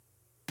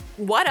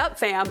What up,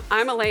 fam?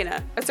 I'm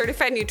Elena, a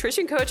certified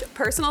nutrition coach,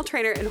 personal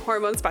trainer, and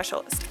hormone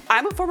specialist.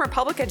 I'm a former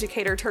public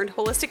educator turned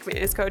holistic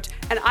fitness coach,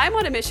 and I'm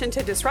on a mission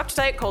to disrupt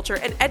diet culture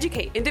and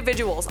educate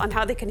individuals on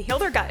how they can heal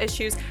their gut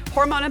issues,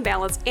 hormone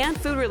imbalance, and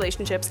food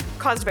relationships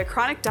caused by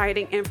chronic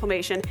dieting,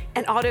 inflammation,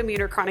 and autoimmune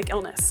or chronic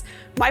illness.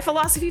 My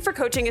philosophy for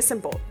coaching is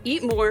simple: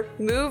 eat more,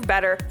 move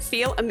better,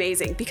 feel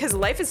amazing, because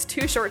life is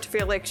too short to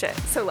feel like shit.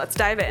 So let's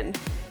dive in.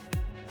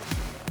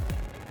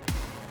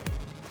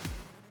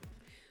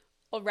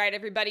 All right,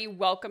 everybody,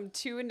 welcome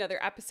to another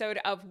episode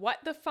of What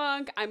the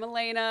Funk. I'm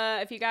Elena.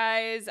 If you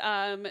guys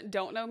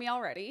don't know me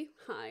already,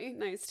 hi,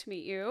 nice to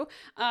meet you.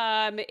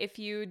 If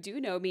you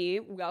do know me,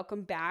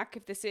 welcome back.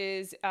 If this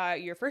is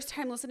your first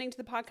time listening to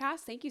the podcast,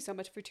 thank you so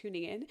much for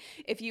tuning in.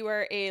 If you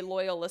are a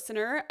loyal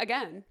listener,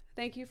 again,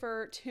 thank you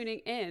for tuning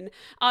in.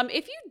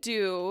 If you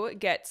do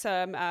get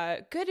some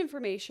good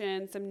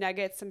information, some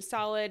nuggets, some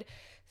solid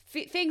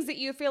things that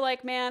you feel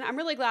like, man, I'm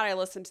really glad I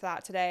listened to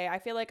that today. I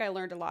feel like I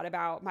learned a lot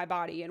about my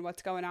body and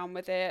what's going on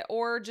with it,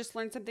 or just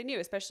learned something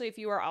new, especially if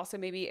you are also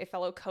maybe a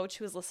fellow coach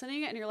who is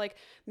listening and you're like,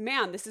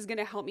 man, this is going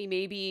to help me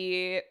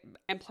maybe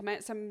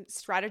implement some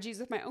strategies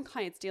with my own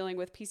clients dealing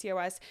with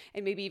PCOS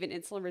and maybe even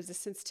insulin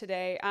resistance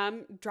today.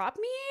 Drop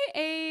me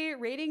a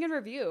rating and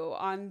review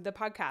on the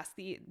podcast.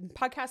 The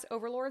podcast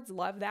overlords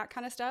love that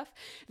kind of stuff.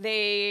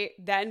 They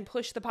then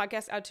push the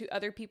podcast out to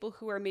other people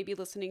who are maybe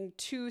listening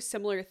to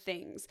similar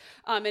things.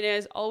 And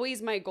as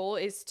always, my goal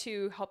is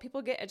to help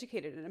people get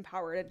educated and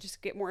empowered and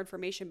just get more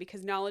information,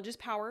 because knowledge is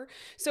power.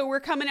 So we're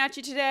coming at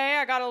you today.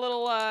 I got a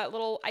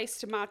little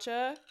iced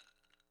matcha,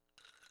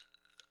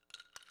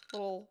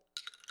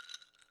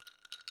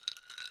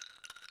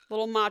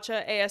 little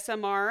matcha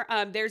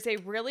ASMR. There's a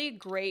really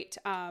great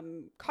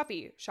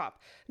coffee shop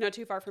not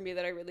too far from me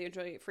that I really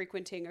enjoy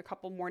frequenting a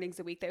couple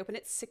mornings a week. They open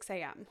at 6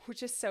 a.m.,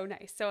 which is so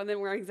nice. So in the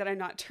mornings that I'm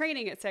not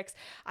training at 6,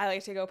 I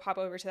like to go pop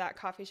over to that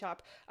coffee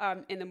shop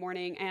in the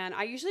morning. And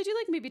I usually do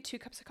like maybe 2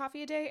 cups of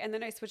coffee a day. And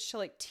then I switch to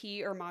like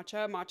tea or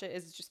matcha. Matcha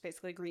is just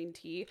basically green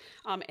tea.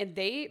 And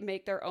they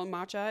make their own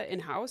matcha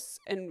in-house.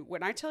 And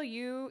when I tell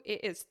you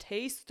it is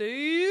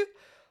tasty,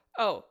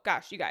 oh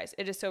gosh, you guys,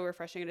 it is so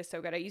refreshing. It is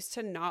so good. I used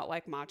to not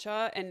like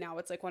matcha, and now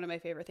it's like one of my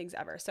favorite things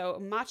ever.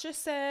 So matcha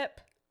sip.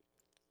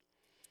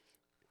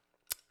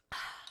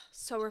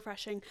 So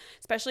refreshing,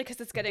 especially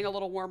because it's getting a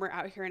little warmer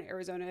out here in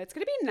Arizona. It's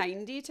going to be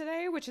 90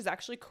 today, which is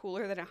actually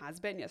cooler than it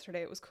has been.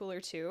 Yesterday it was cooler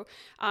too.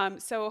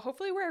 So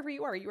hopefully wherever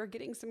you are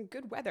getting some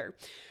good weather.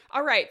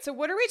 All right, so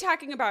what are we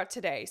talking about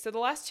today? So the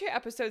last 2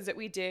 episodes that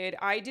we did,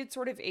 I did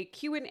sort of a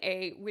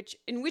Q&A,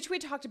 in which we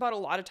talked about a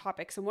lot of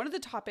topics. And one of the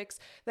topics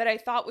that I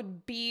thought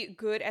would be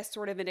good as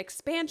sort of an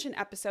expansion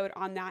episode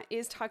on that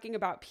is talking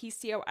about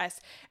PCOS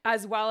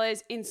as well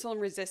as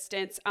insulin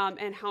resistance,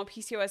 and how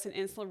PCOS and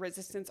insulin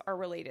resistance are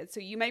related.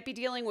 So you might be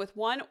dealing with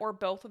one or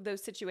both of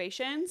those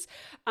situations.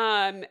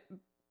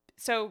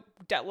 So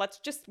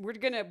we're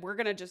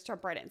gonna just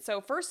jump right in.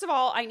 So first of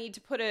all, I need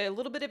to put a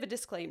little bit of a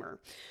disclaimer.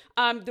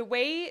 The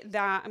way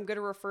that I'm going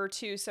to refer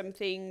to some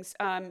things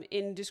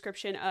in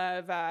description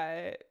of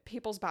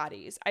people's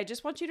bodies, I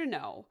just want you to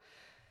know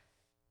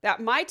that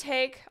my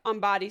take on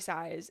body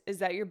size is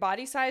that your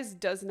body size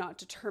does not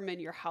determine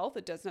your health.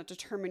 It does not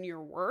determine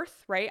your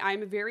worth, right?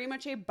 I'm very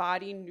much a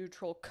body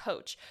neutral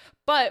coach.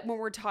 But when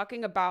we're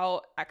talking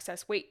about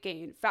excess weight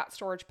gain, fat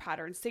storage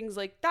patterns, things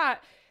like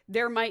that,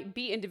 there might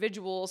be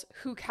individuals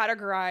who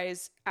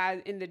categorize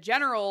as in the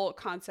generalized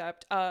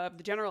concept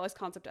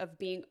of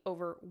being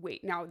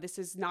overweight. Now, this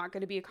is not going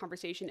to be a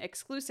conversation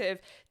exclusive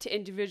to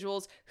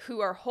individuals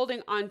who are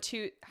holding on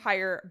to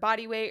higher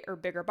body weight or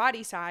bigger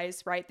body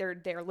size, right?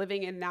 They're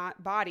living in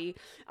that body,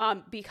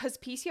 because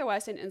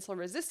PCOS and insulin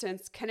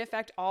resistance can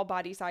affect all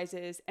body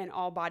sizes and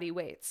all body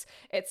weights.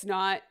 It's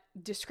not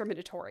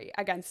discriminatory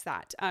against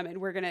that. And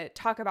we're going to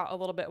talk about a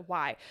little bit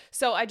why.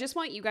 So I just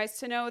want you guys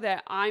to know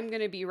that I'm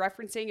going to be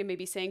referencing and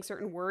maybe saying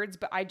certain words,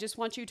 but I just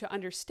want you to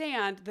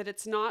understand that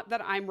it's not that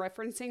I'm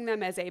referencing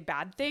them as a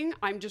bad thing.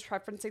 I'm just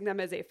referencing them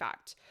as a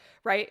fact,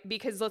 right?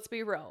 Because let's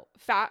be real,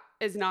 fat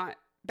is not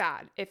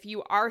bad. If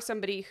you are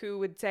somebody who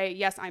would say,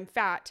 yes, I'm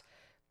fat,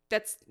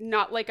 that's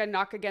not like a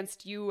knock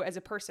against you as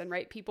a person,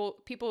 right? People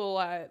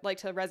like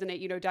to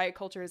resonate, diet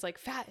culture is like,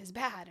 fat is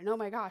bad. And oh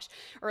my gosh.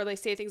 Or they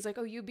say things like,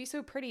 oh, you'd be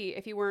so pretty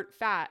if you weren't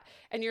fat.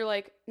 And you're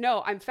like,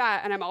 no, I'm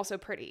fat and I'm also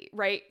pretty,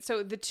 right?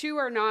 So the two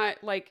are not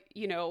like,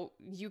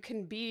 you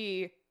can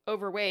be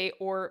overweight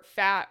or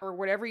fat or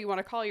whatever you want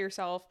to call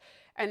yourself,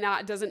 and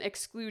that doesn't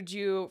exclude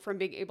you from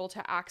being able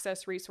to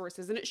access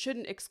resources. And it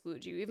shouldn't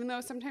exclude you, even though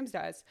it sometimes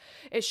does.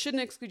 It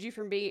shouldn't exclude you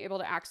from being able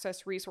to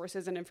access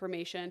resources and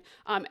information.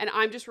 And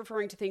I'm just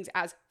referring to things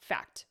as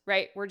fact,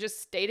 right? We're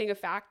just stating a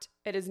fact.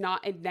 It is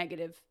not a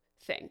negative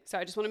thing. So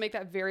I just want to make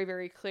that very,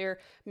 very clear.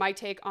 My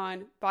take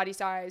on body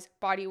size,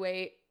 body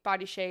weight,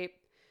 body shape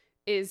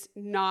is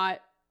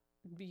not,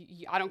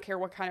 I don't care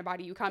what kind of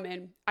body you come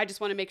in. I just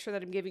want to make sure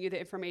that I'm giving you the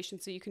information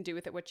so you can do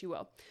with it what you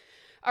will.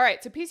 All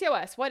right, so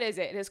PCOS, what is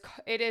it?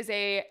 It is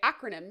a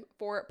acronym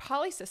for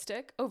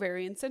polycystic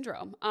ovarian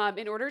syndrome.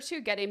 In order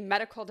to get a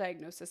medical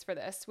diagnosis for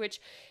this,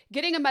 which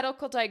getting a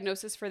medical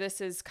diagnosis for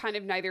this is kind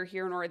of neither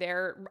here nor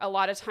there. A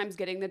lot of times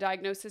getting the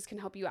diagnosis can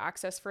help you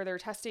access further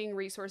testing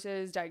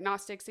resources,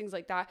 diagnostics, things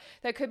like that,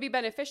 that could be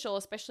beneficial,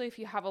 especially if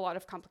you have a lot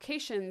of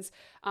complications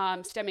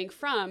stemming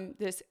from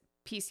this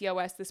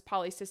PCOS, this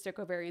polycystic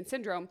ovarian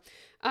syndrome.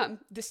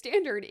 The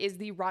standard is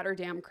the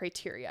Rotterdam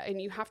criteria,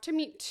 and you have to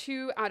meet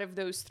 2 out of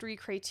those 3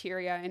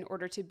 criteria in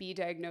order to be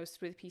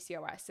diagnosed with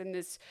PCOS. And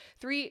this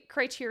 3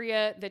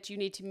 criteria that you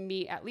need to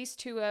meet at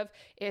least 2 of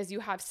is you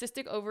have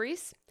cystic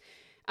ovaries,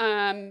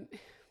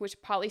 which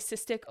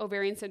polycystic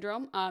ovarian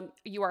syndrome,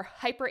 you are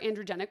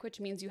hyperandrogenic, which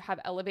means you have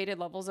elevated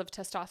levels of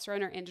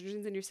testosterone or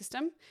androgens in your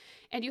system,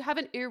 and you have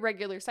an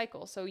irregular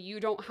cycle. So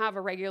you don't have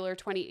a regular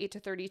 28 to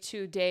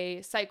 32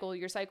 day cycle.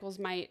 Your cycles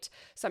might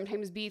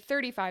sometimes be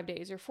 35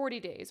 days or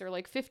 40 days or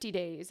like 50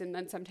 days. And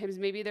then sometimes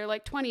maybe they're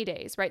like 20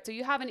 days, right? So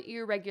you have an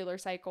irregular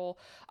cycle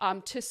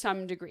to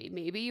some degree.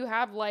 Maybe you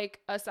have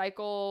like a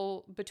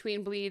cycle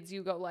between bleeds,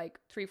 you go like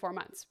 3-4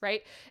 months,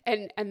 right?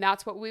 And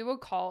that's what we would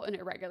call an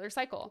irregular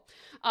cycle.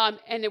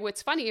 And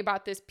what's funny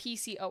about this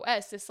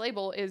PCOS, this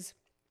label is,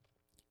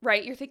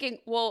 right, you're thinking,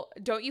 well,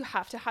 don't you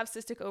have to have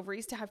cystic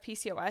ovaries to have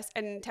PCOS?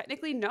 And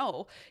technically,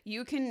 no.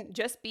 You can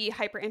just be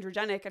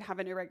hyperandrogenic and have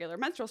an irregular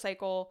menstrual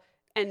cycle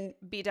and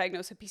be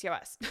diagnosed with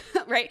PCOS,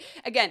 right?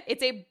 Again,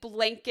 it's a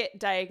blanket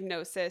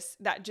diagnosis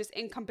that just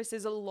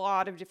encompasses a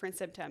lot of different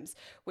symptoms,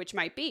 which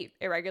might be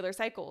irregular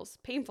cycles,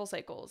 painful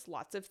cycles,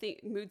 lots of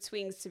mood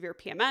swings, severe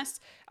PMS.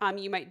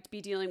 You might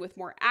be dealing with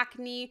more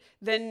acne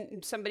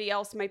than somebody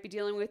else might be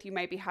dealing with. You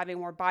might be having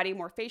more body,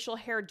 more facial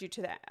hair due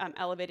to the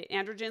elevated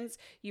androgens.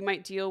 You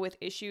might deal with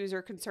issues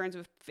or concerns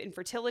with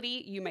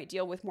infertility. You might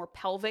deal with more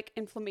pelvic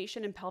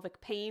inflammation and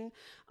pelvic pain,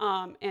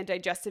 and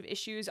digestive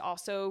issues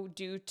also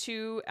due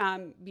to,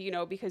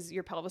 because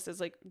your pelvis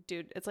is like,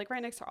 dude, it's like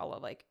right next to all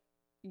of like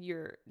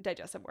your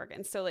digestive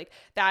organs. So like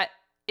that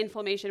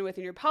inflammation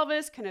within your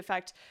pelvis can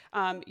affect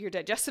your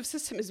digestive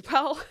system as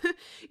well.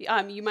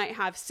 You might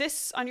have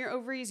cysts on your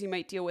ovaries. You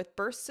might deal with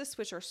burst cysts,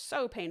 which are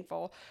so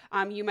painful.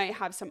 You might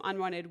have some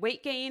unwanted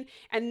weight gain.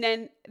 And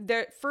then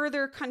the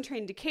further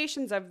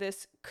contraindications of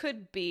this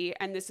could be,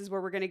 and this is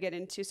where we're going to get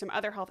into some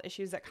other health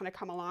issues that kind of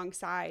come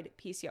alongside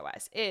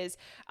PCOS, is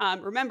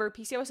remember,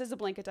 PCOS is a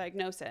blanket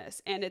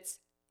diagnosis, and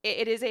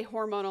it is a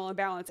hormonal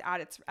imbalance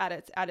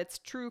at its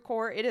true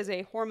core. It is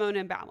a hormone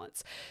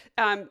imbalance.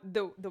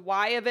 The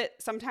why of it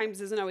sometimes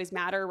doesn't always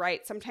matter,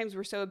 right? Sometimes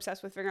we're so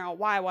obsessed with figuring out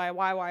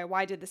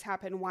why did this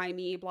happen? Why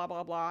me? Blah,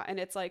 blah, blah. And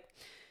it's like,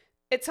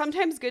 it's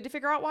sometimes good to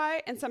figure out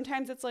why. And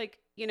sometimes it's like,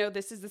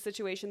 this is the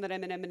situation that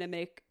I'm in. I'm going to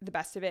make the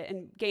best of it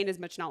and gain as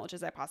much knowledge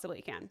as I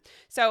possibly can.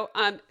 So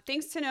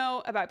things to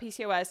know about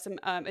PCOS, some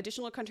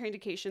additional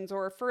contraindications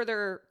or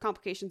further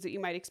complications that you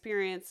might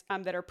experience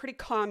that are pretty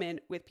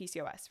common with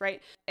PCOS,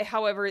 right?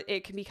 However,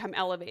 it can become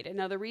elevated.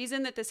 Now, the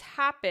reason that this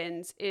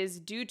happens is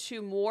due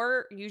to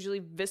more usually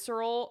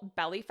visceral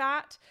belly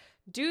fat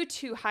due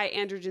to high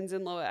androgens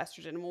and low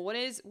estrogen. Well, what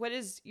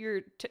is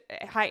your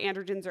high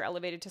androgens or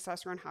elevated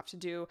testosterone have to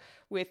do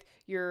with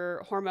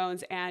your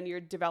hormones and your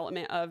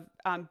development of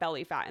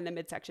belly fat in the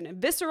midsection? And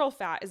visceral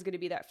fat is going to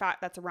be that fat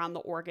that's around the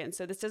organ.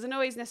 So this doesn't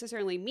always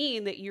necessarily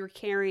mean that you're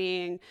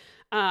carrying,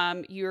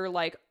 you're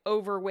like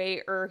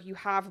overweight or you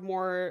have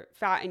more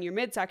fat in your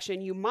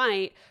midsection. You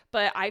might,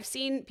 but I've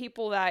seen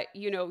people that,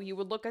 you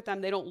would look at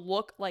them, they don't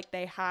look like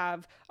they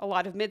have a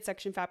lot of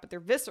midsection fat, but they're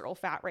visceral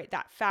fat, right?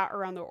 That fat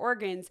around the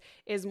organs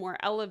is more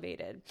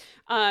elevated.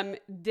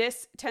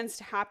 This tends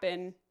to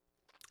happen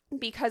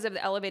because of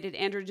the elevated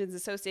androgens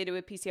associated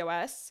with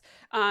PCOS.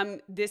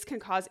 This can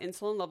cause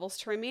insulin levels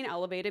to remain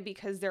elevated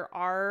because there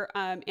are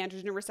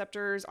androgen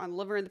receptors on the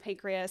liver and the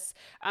pancreas.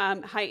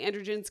 High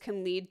androgens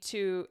can lead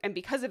to, and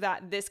because of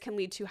that, this can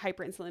lead to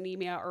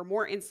hyperinsulinemia or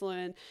more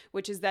insulin,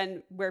 which is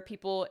then where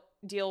people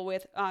deal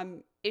with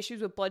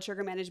issues with blood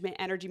sugar management,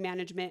 energy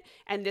management,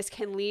 and this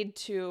can lead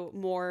to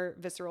more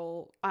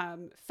visceral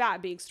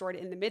fat being stored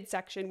in the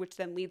midsection, which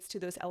then leads to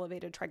those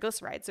elevated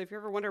triglycerides. So if you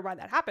ever wonder why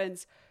that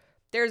happens,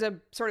 there's a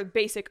sort of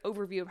basic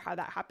overview of how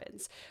that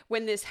happens.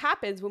 When this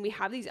happens, when we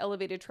have these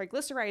elevated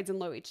triglycerides and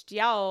low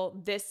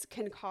HDL, this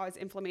can cause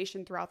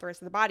inflammation throughout the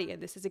rest of the body.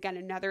 And this is, again,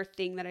 another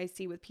thing that I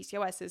see with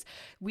PCOS is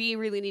we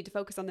really need to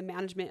focus on the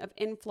management of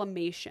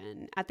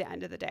inflammation at the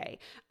end of the day.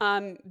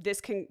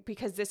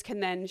 Because this can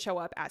then show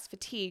up as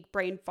fatigue,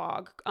 brain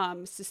fog,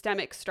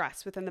 systemic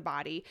stress within the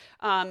body.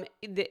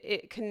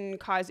 It can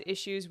cause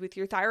issues with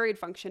your thyroid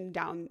function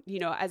down,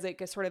 as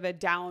like a sort of a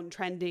down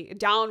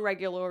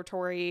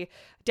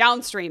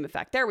downstream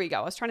effect. There we go.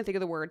 I was trying to think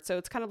of the word. So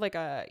it's kind of like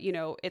a,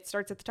 it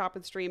starts at the top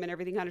of the stream and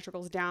everything kind of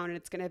trickles down, and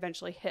it's going to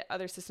eventually hit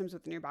other systems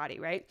within your body,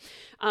 right?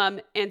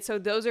 And so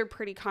those are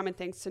pretty common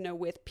things to know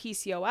with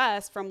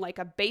PCOS from like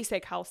a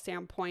basic health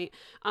standpoint.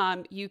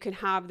 You can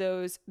have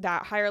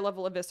that higher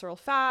level of visceral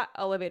fat,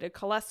 elevated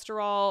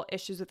cholesterol,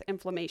 issues with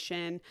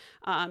inflammation,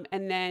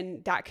 and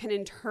then that can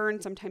in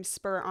turn sometimes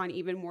spur on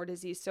even more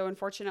disease. So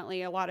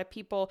unfortunately, a lot of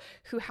people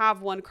who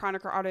have one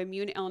chronic or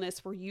autoimmune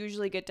illness will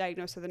usually get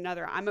diagnosed with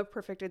another. I'm a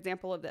perfect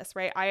example of this,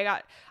 right?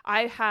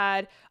 I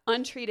had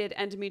untreated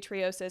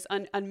endometriosis,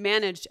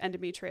 unmanaged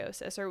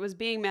endometriosis, or it was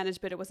being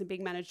managed, but it wasn't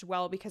being managed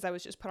well because I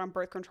was just put on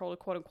birth control to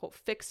quote unquote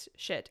fix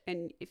shit.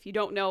 And if you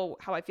don't know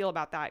how I feel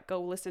about that,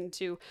 go listen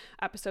to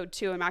episode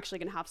 2. I'm actually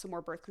going to have some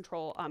more birth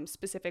control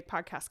specific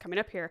podcasts coming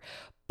up here.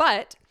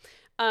 But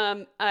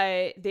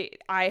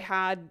I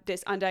had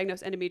this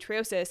undiagnosed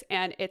endometriosis,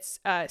 and it's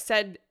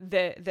said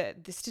the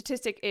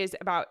statistic is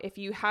about if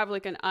you have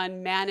like an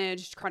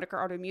unmanaged chronic or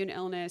autoimmune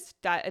illness,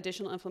 that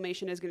additional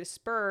inflammation is going to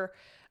spur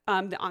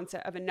the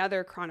onset of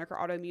another chronic or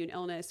autoimmune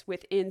illness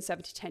within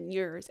 7 to 10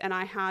 years. And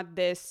I had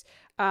this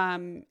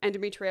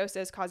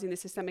endometriosis causing the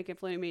systemic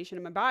inflammation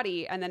in my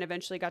body, and then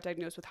eventually got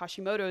diagnosed with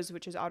Hashimoto's,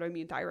 which is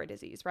autoimmune thyroid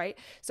disease, right?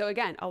 So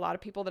again, a lot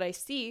of people that I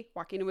see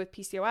walking in with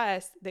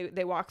PCOS,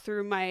 they walk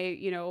through my,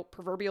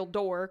 proverbial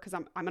door, because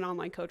I'm an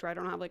online coach, right? I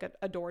don't have like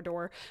a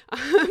door.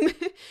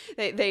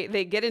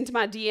 They get into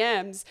my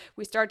DMs,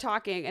 we start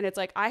talking, and it's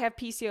like, I have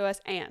PCOS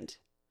and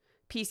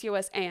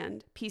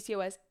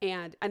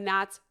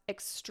that's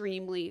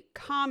extremely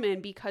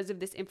common because of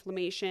this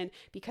inflammation,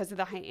 because of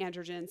the high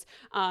androgens,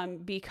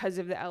 because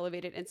of the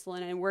elevated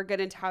insulin. And we're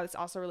getting into how this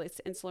also relates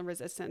to insulin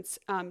resistance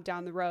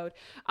down the road.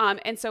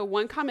 And so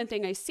one common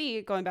thing I see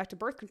going back to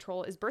birth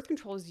control is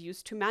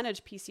used to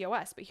manage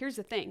PCOS. But here's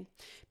the thing.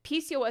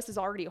 PCOS is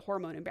already a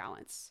hormone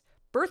imbalance.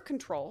 Birth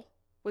control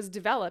was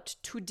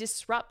developed to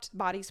disrupt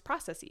body's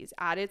processes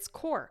at its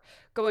core.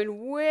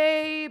 Going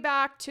way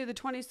back to the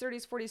 20s,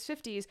 30s, 40s,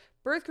 50s,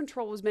 birth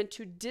control was meant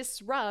to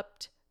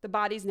disrupt the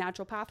body's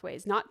natural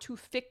pathways, not to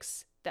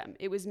fix them.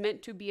 It was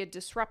meant to be a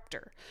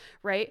disruptor,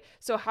 right?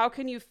 So how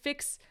can you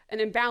fix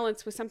an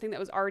imbalance with something that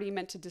was already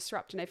meant to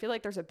disrupt? And I feel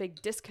like there's a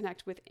big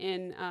disconnect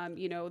within,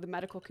 the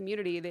medical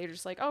community. They're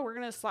just like, oh, we're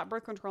going to slap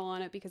birth control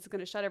on it because it's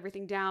going to shut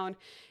everything down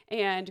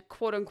and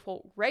quote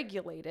unquote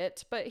regulate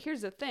it. But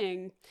here's the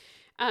thing.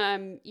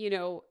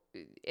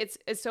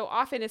 It's so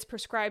often it's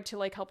prescribed to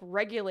like help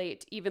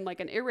regulate even like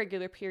an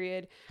irregular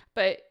period,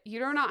 but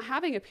you're not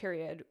having a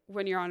period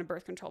when you're on a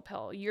birth control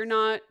pill. You're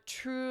not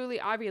truly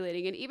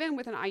ovulating. And even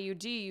with an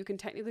IUD, you can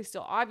technically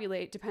still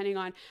ovulate depending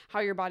on how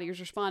your body is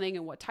responding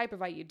and what type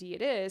of IUD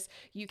it is.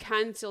 You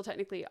can still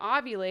technically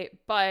ovulate,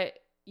 but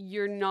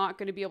you're not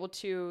going to be able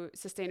to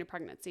sustain a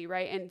pregnancy,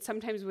 right? And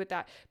sometimes with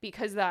that,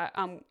 because that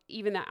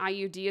even that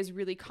IUD is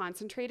really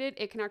concentrated,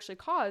 it can actually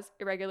cause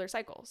irregular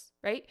cycles,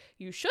 right?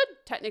 You should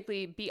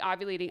technically be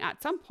ovulating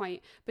at some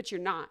point, but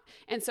you're not.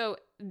 And so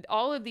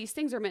all of these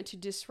things are meant to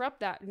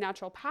disrupt that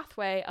natural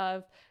pathway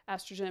of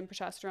estrogen,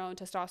 progesterone,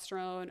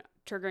 testosterone,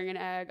 triggering an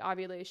egg,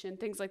 ovulation,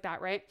 things like that,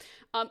 right?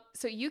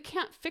 So you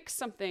can't fix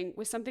something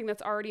with something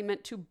that's already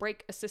meant to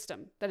break a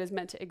system that is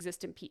meant to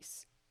exist in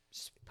peace.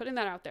 Just putting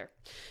that out there.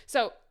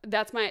 So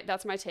that's my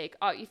take.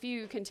 If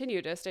you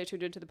continue to stay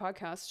tuned into the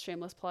podcast,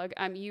 shameless plug,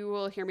 you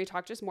will hear me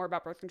talk just more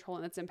about birth control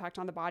and its impact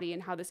on the body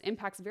and how this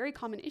impacts very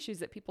common issues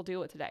that people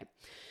deal with today.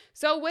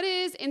 So what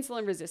is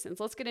insulin resistance?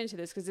 Let's get into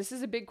this because this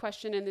is a big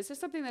question, and this is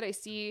something that I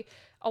see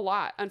a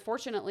lot.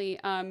 Unfortunately,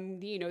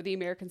 the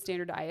American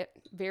standard diet,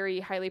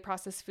 very highly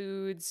processed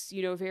foods,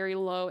 very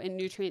low in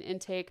nutrient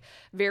intake,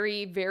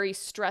 very, very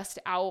stressed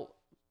out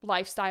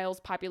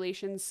lifestyles,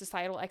 populations,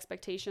 societal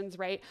expectations,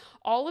 right?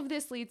 All of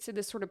this leads to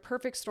this sort of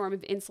perfect storm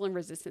of insulin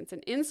resistance.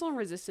 And insulin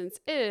resistance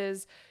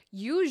is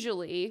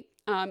usually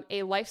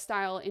a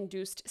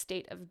lifestyle-induced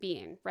state of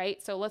being,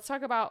 right? So let's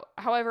talk about,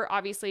 however,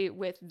 obviously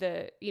with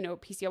the,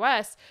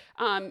 PCOS,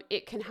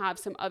 it can have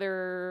some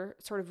other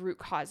sort of root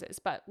causes,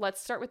 but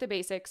let's start with the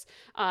basics.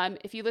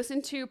 If you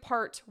listen to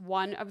part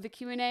 1 of the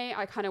Q&A,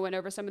 I kind of went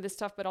over some of this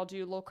stuff, but I'll do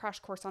a little crash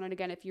course on it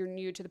again if you're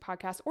new to the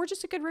podcast, or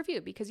just a good review,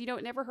 because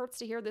it never hurts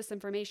to hear this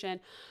information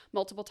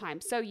multiple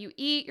times. So you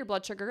eat, your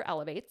blood sugar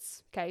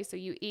elevates. Okay. So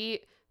you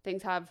eat,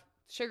 things have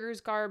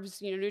sugars,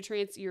 carbs,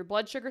 nutrients, your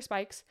blood sugar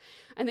spikes,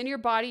 and then your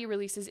body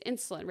releases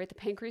insulin, right? The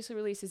pancreas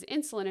releases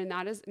insulin, and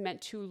that is meant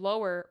to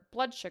lower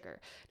blood sugar.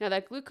 Now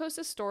that glucose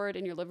is stored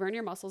in your liver and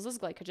your muscles as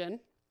glycogen.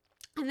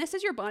 And this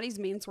is your body's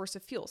main source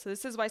of fuel. So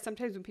this is why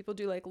sometimes when people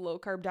do like low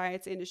carb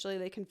diets, initially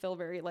they can feel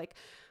very like,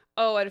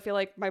 oh, I feel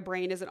like my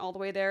brain isn't all the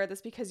way there.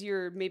 That's because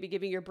you're maybe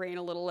giving your brain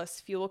a little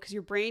less fuel, because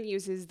your brain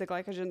uses the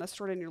glycogen that's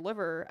stored in your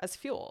liver as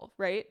fuel,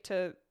 right?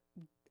 To,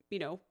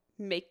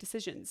 make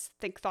decisions,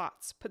 think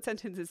thoughts, put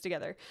sentences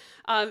together.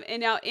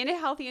 And now in a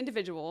healthy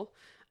individual,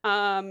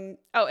 and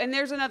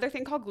there's another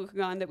thing called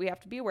glucagon that we have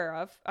to be aware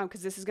of,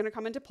 because this is going to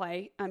come into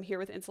play here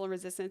with insulin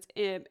resistance.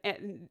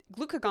 And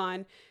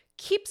glucagon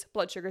keeps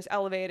blood sugars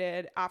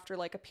elevated after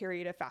like a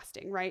period of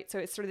fasting, right? So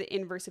it's sort of the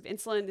inverse of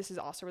insulin. This is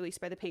also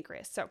released by the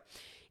pancreas. So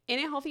in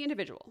a healthy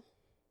individual,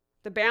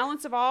 The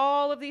balance of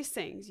all of these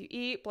things. You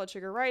eat, blood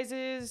sugar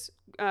rises,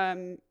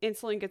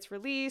 insulin gets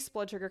released,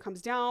 blood sugar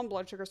comes down,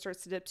 blood sugar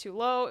starts to dip too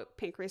low,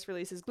 pancreas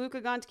releases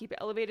glucagon to keep it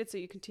elevated so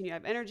you continue to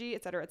have energy,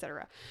 et cetera, et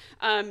cetera.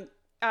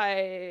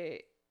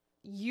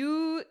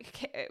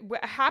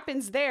 What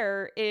happens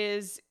there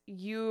is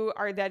you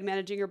are then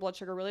managing your blood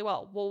sugar really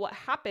well. Well, what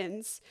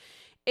happens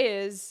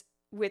is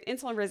with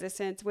insulin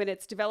resistance, when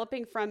it's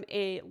developing from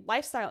a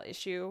lifestyle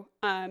issue,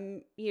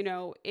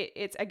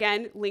 it's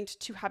again linked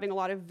to having a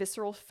lot of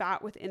visceral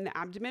fat within the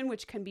abdomen,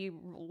 which can be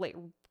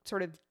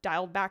sort of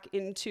dialed back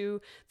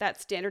into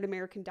that standard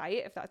American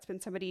diet. If that's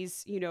been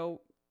somebody's,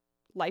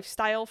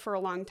 lifestyle for a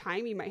long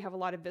time, you might have a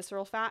lot of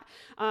visceral fat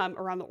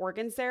around the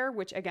organs there,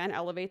 which again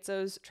elevates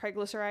those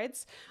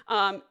triglycerides.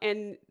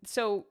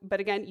 But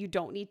again, you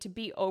don't need to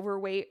be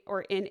overweight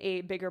or in a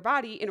bigger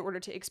body in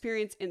order to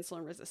experience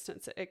insulin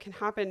resistance. It can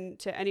happen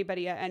to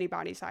anybody at any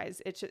body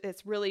size.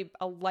 It's really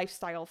a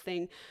lifestyle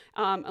thing,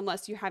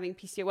 unless you're having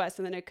PCOS,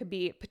 and then it could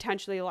be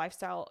potentially a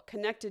lifestyle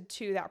connected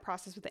to that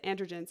process with the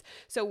androgens.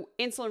 So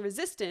insulin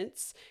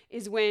resistance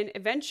is when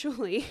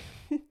eventually,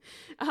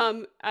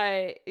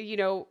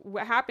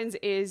 what happens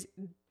is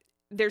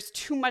there's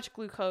too much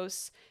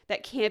glucose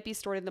that can't be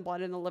stored in the blood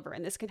and the liver.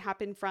 And this can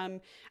happen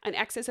from an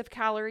excess of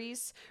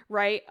calories,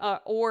 right?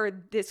 Or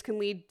this can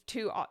lead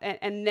to,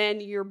 and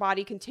then your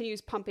body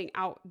continues pumping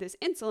out this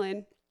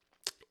insulin.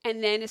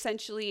 And then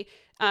essentially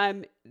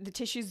the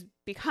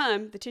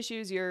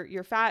tissues,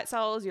 your fat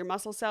cells, your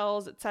muscle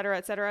cells, et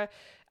cetera,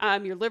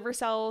 your liver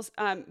cells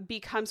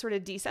become sort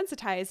of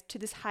desensitized to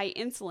this high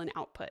insulin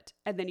output.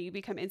 And then you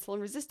become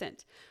insulin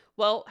resistant.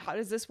 Well, how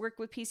does this work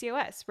with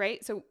PCOS,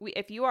 right? So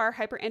if you are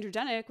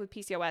hyperandrogenic with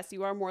PCOS,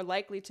 you are more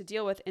likely to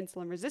deal with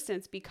insulin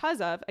resistance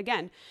because of,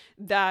 again,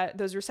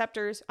 those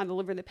receptors on the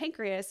liver and the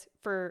pancreas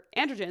for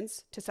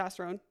androgens,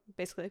 testosterone,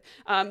 basically,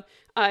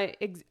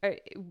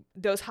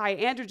 those high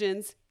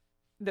androgens,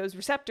 those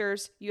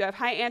receptors, you have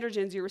high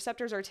androgens, your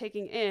receptors are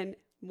taking in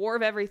more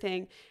of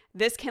everything.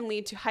 This can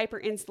lead to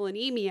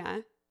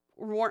hyperinsulinemia,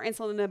 more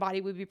insulin than the body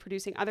would be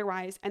producing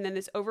otherwise. And then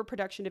this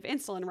overproduction of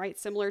insulin, right?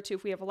 Similar to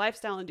if we have a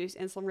lifestyle induced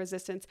insulin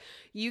resistance,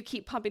 you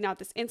keep pumping out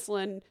this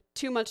insulin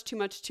too much,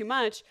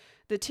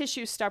 the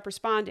tissues stop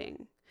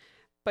responding.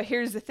 But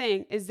here's the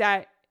thing is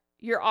that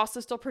you're also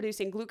still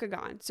producing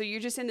glucagon. So you're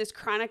just in this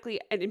chronically,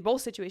 and in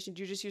both situations,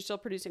 you're still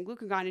producing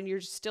glucagon, and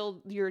you're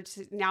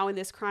now in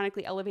this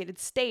chronically elevated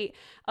state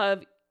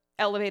of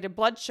elevated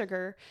blood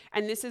sugar.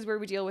 And this is where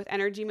we deal with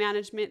energy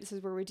management. This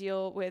is where we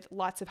deal with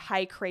lots of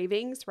high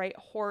cravings, right?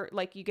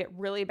 Like you get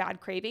really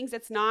bad cravings.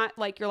 It's not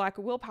like your lack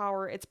of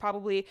willpower. It's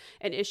probably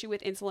an issue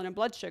with insulin and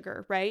blood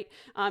sugar, right?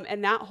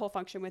 And that whole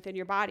function within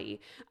your body.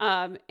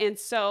 And then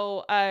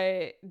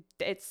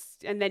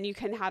you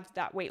can have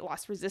that weight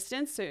loss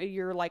resistance. So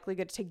you're likely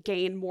going to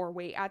gain more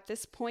weight at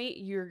this point.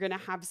 You're going to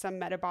have some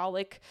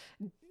metabolic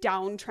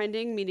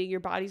downtrending, meaning your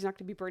body's not going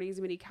to be burning as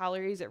many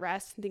calories at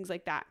rest and things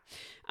like that.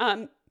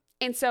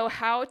 And so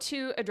how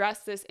to address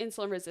this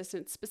insulin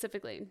resistance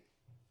specifically?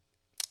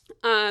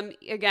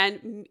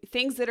 Again,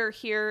 things that are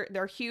here,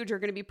 they're huge, are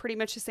going to be pretty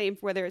much the same,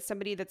 whether it's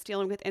somebody that's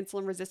dealing with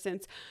insulin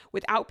resistance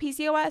without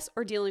PCOS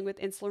or dealing with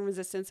insulin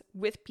resistance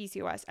with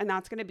PCOS. And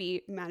that's going to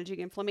be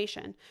managing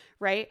inflammation,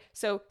 right?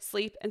 So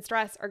sleep and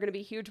stress are going to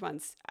be huge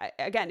ones.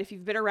 Again, if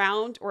you've been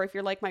around, or if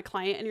you're like my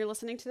client and you're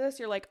listening to this,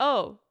 you're like,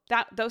 oh,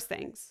 those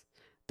things,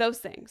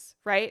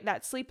 right?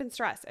 That sleep and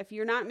stress. If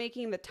you're not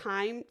making the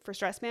time for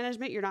stress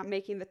management, you're not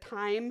making the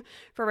time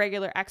for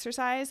regular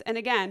exercise. And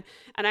again,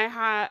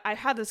 I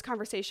had this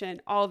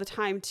conversation all the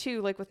time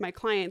too, like with my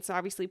clients.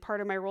 Obviously, part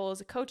of my role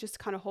as a coach is to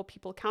kind of hold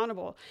people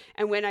accountable.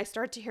 And when I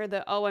start to hear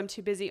I'm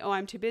too busy,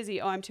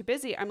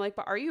 I'm like,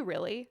 but are you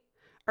really?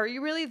 Are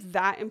you really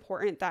that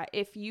important that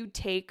if you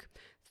take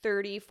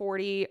 30,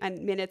 40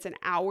 minutes, an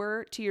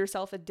hour to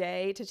yourself a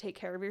day to take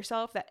care of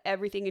yourself, that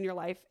everything in your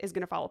life is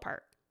going to fall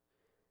apart?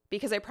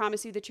 Because I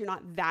promise you that you're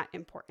not that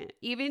important.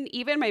 Even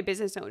my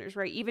business owners,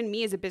 right? Even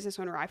me as a business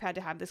owner, I've had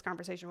to have this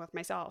conversation with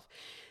myself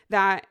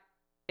that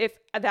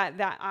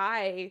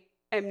I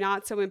am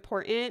not so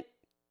important,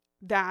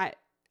 that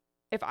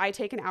if I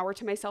take an hour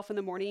to myself in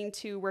the morning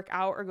to work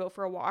out or go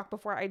for a walk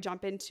before I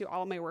jump into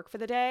all my work for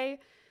the day,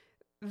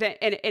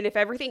 and if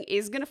everything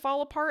is going to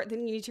fall apart,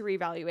 then you need to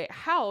reevaluate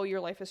how your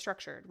life is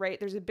structured, right?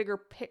 There's a bigger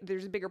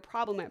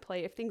problem at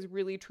play if things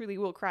really truly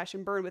will crash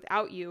and burn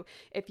without you,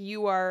 if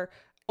you are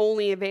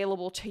only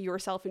available to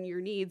yourself and your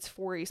needs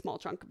for a small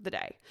chunk of the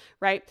day,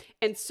 right?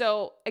 And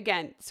so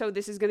again,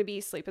 this is going to be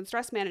sleep and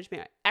stress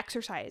management.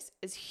 Exercise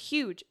is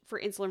huge for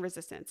insulin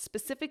resistance,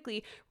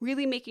 specifically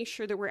really making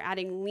sure that we're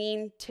adding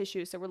lean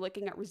tissue. So we're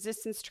looking at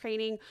resistance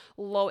training,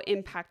 low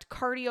impact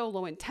cardio,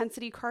 low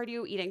intensity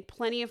cardio, eating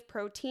plenty of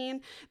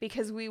protein,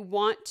 because we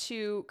want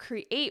to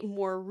create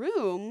more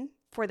room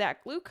for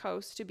that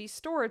glucose to be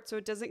stored so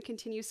it doesn't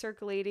continue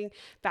circulating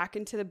back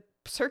into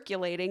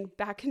circulating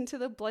back into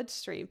the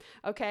bloodstream.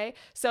 Okay.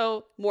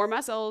 So more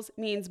muscles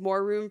means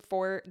more room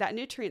for that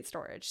nutrient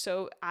storage.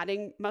 So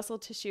adding muscle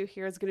tissue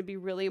here is going to be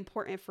really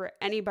important for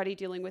anybody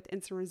dealing with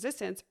insulin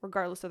resistance,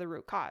 regardless of the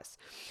root cause.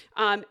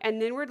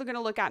 And then we're going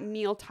to look at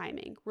meal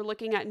timing. We're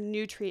looking at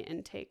nutrient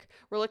intake.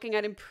 We're looking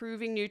at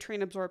improving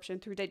nutrient absorption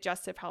through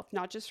digestive health,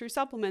 not just through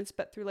supplements,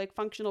 but through like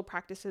functional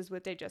practices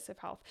with digestive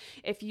health.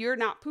 If you're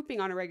not pooping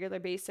on a regular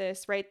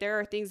basis, right, there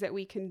are things that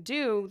we can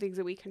do, things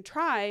that we can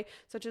try,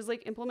 such as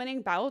like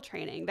implementing bowel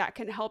training that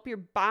can help your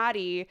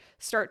body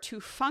start to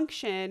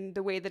function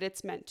the way that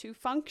it's meant to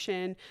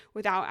function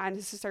without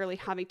necessarily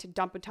having to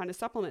dump a ton of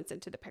supplements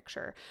into the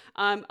picture.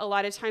 A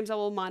lot of times I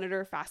will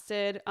monitor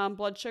fasted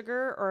blood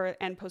sugar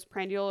and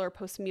postprandial or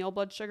post-meal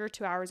blood sugar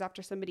 2 hours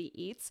after somebody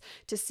eats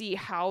to see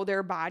how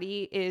their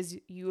body is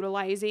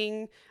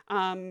utilizing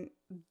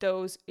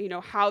those,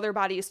 how their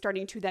body is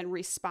starting to then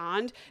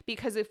respond.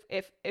 Because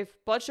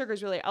if blood sugar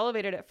is really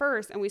elevated at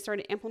first and we start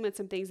to implement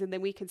some things and then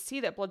we can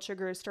see that blood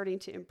sugar is starting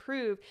to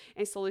improve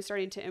and slowly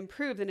starting to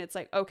improve, then it's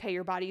like, okay,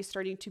 your body is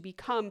starting to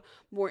become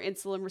more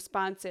insulin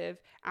responsive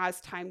as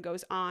time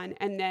goes on.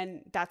 And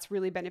then that's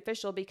really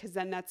beneficial because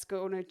then that's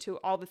going to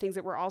all the things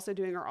that we're also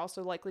doing are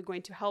also likely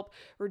going to help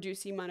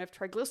reduce the amount of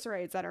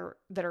triglycerides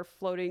that are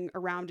floating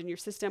around in your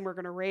system. We're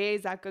going to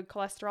raise that good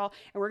cholesterol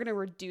and we're going to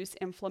reduce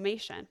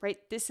inflammation, right?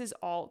 This is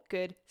all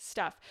good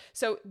stuff.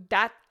 So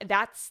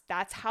that's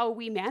how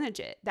we manage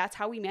it. That's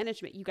how we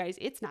manage it. You guys,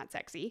 it's not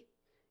sexy.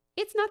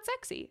 It's not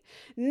sexy.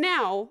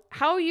 Now,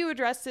 how you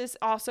address this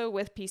also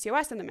with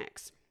PCOS in the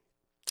mix.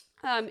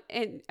 And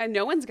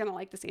no one's going to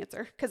like this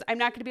answer because I'm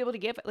not going to be able to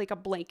give like a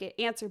blanket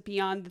answer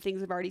beyond the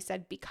things I've already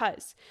said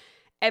because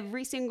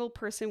every single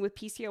person with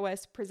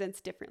PCOS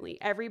presents differently.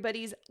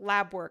 Everybody's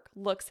lab work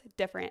looks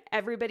different.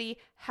 Everybody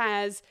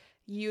has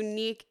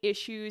unique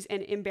issues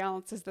and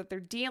imbalances that they're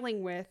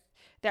dealing with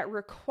that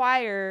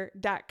require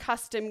that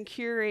custom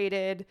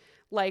curated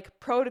like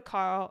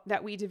protocol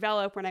that we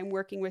develop when I'm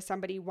working with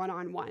somebody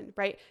one-on-one,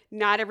 right?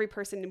 Not every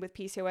person with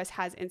PCOS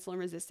has insulin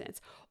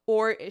resistance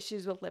or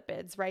issues with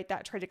lipids, right?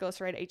 That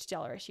triglyceride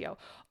HDL ratio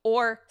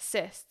or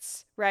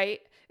cysts,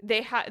 right?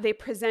 They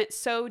present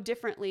so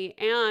differently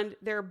and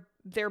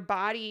their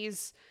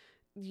body's,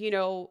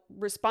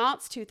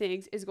 response to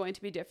things is going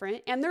to be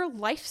different and their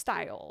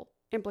lifestyle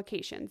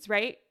implications,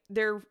 right?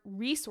 Their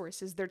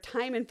resources, their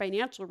time and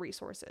financial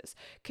resources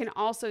can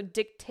also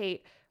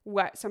dictate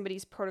what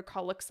somebody's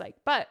protocol looks like,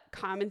 but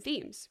common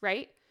themes,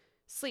 right?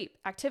 Sleep,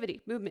 activity,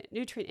 movement,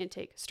 nutrient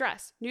intake,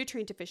 stress,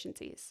 nutrient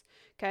deficiencies.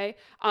 Okay.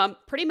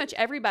 Pretty much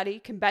everybody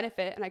can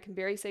benefit, and I can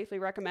very safely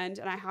recommend,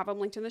 and I have them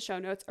linked in the show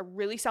notes, a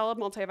really solid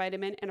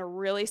multivitamin and a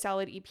really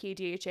solid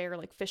EPA DHA or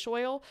like fish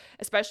oil,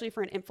 especially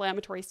for an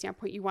inflammatory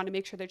standpoint. You want to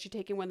make sure that you're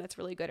taking one that's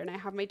really good. And I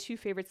have my 2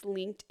 favorites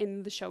linked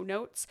in the show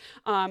notes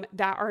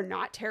that are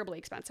not terribly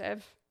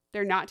expensive.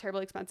 They're not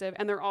terribly expensive.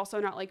 And they're also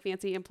not like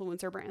fancy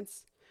influencer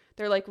brands.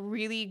 They're like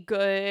really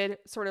good,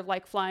 sort of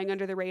like flying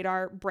under the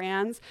radar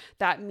brands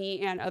that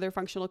me and other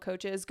functional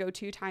coaches go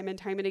to time and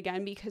time and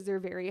again because they're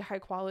very high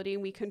quality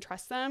and we can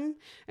trust them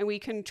and we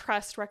can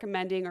trust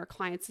recommending our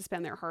clients to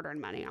spend their hard-earned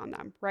money on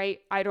them, right?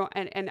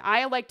 And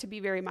I like to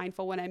be very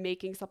mindful when I'm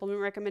making supplement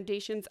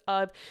recommendations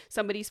of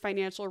somebody's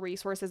financial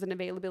resources and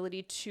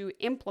availability to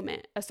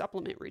implement a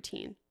supplement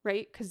routine,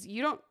 right? Because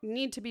you don't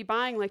need to be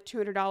buying like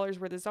 $200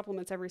 worth of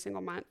supplements every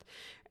single month.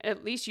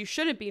 At least you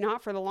shouldn't be,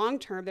 not for the long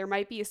term. There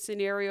might be a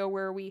scenario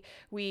where we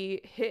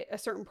hit a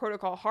certain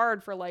protocol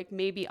hard for like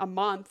maybe a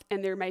month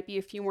and there might be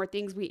a few more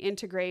things we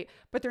integrate,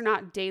 but they're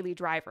not daily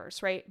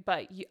drivers, right?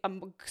 But a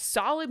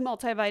solid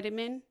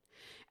multivitamin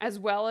as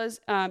well as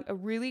a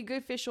really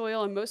good fish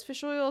oil, and most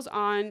fish oils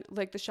on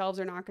like the shelves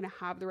are not going to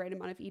have the right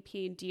amount of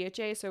EPA and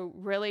DHA. So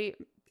really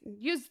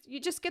you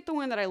just get the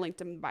one that I linked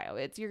in the bio.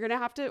 You're going to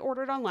have to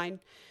order it online,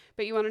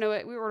 but you want to know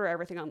it. We order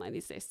everything online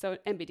these days. So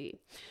NBD.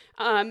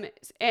 We're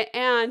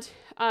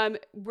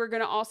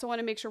going to also want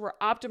to make sure we're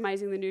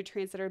optimizing the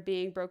nutrients that are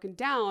being broken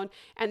down.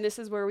 And this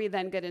is where we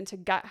then get into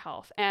gut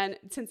health. And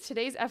since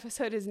today's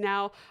episode is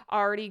now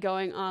already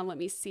going on, let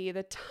me see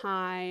the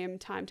time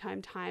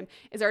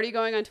is already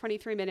going on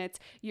 23 minutes.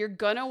 You're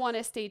going to want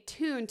to stay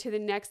tuned to the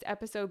next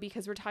episode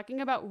because we're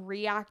talking about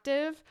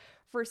reactive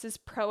versus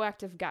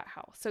proactive gut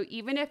health. So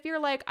even if you're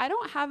like, I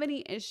don't have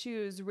any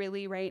issues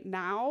really right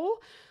now,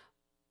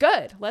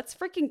 good. Let's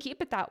freaking keep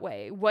it that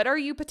way. What are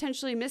you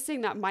potentially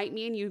missing that might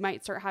mean you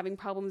might start having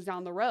problems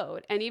down the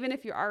road? And even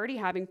if you're already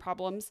having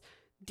problems,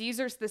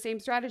 these are the same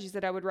strategies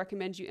that I would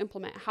recommend you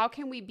implement. How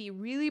can we be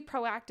really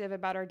proactive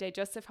about our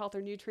digestive health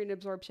or nutrient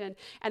absorption?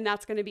 And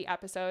that's going to be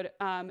episode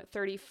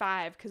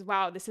 35 because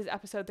wow, this is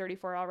episode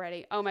 34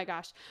 already. Oh my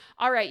gosh.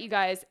 All right, you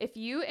guys, if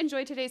you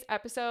enjoyed today's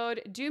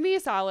episode, do me a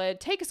solid,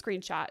 take a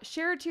screenshot,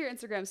 share it to your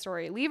Instagram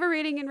story, leave a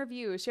rating and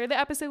review, share the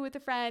episode with a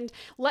friend.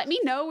 Let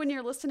me know when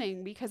you're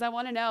listening because I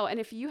want to know. And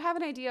if you have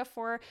an idea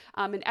for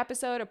an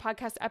episode, a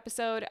podcast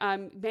episode,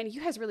 man,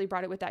 you guys really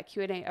brought it with that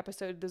Q&A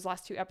episode, those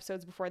last 2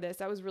 episodes before this.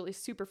 That was really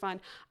super super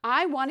fun.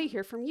 I want to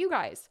hear from you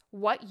guys,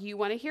 what you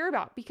want to hear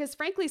about, because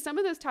frankly, some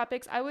of those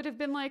topics I would have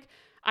been like,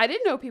 I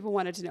didn't know people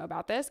wanted to know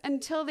about this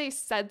until they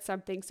said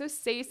something. So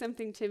say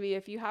something to me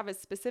if you have a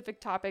specific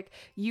topic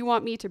you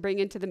want me to bring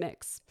into the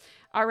mix.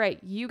 All right,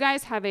 you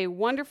guys have a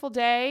wonderful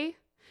day,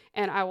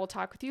 and I will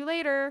talk with you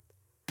later.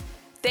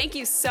 Thank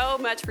you so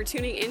much for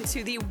tuning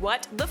into the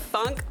What the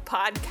Funk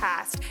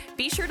podcast.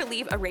 Be sure to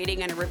leave a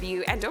rating and a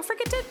review, and don't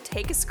forget to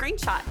take a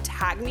screenshot.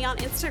 Tag me on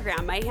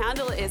Instagram. My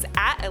handle is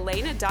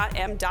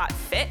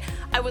 @elena.m.fit.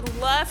 I would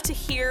love to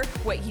hear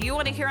what you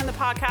want to hear on the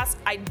podcast.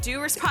 I do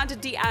respond to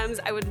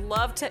DMs. I would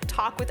love to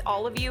talk with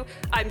all of you.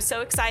 I'm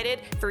so excited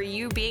for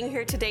you being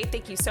here today.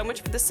 Thank you so much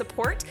for the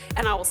support,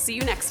 and I will see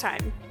you next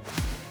time.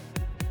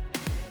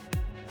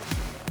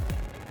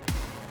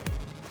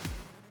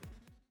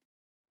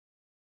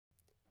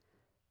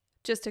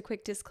 Just a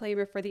quick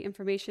disclaimer for the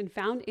information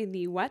found in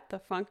the What the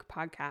Funk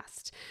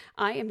podcast.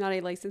 I am not a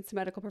licensed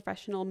medical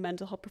professional,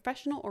 mental health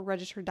professional, or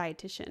registered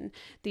dietitian.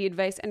 The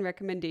advice and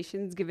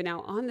recommendations given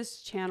out on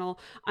this channel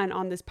and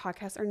on this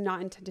podcast are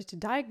not intended to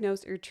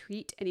diagnose or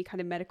treat any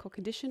kind of medical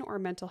condition or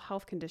mental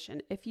health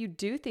condition. If you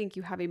do think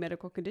you have a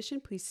medical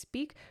condition, please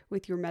speak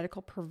with your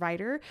medical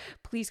provider.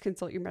 Please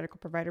consult your medical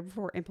provider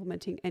before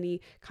implementing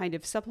any kind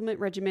of supplement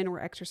regimen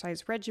or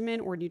exercise regimen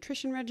or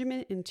nutrition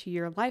regimen into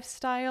your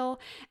lifestyle,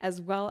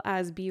 as well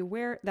as be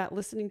aware that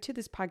listening to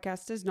this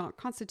podcast does not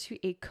constitute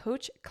a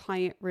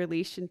coach-client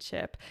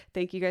relationship.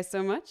 Thank you guys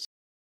so much.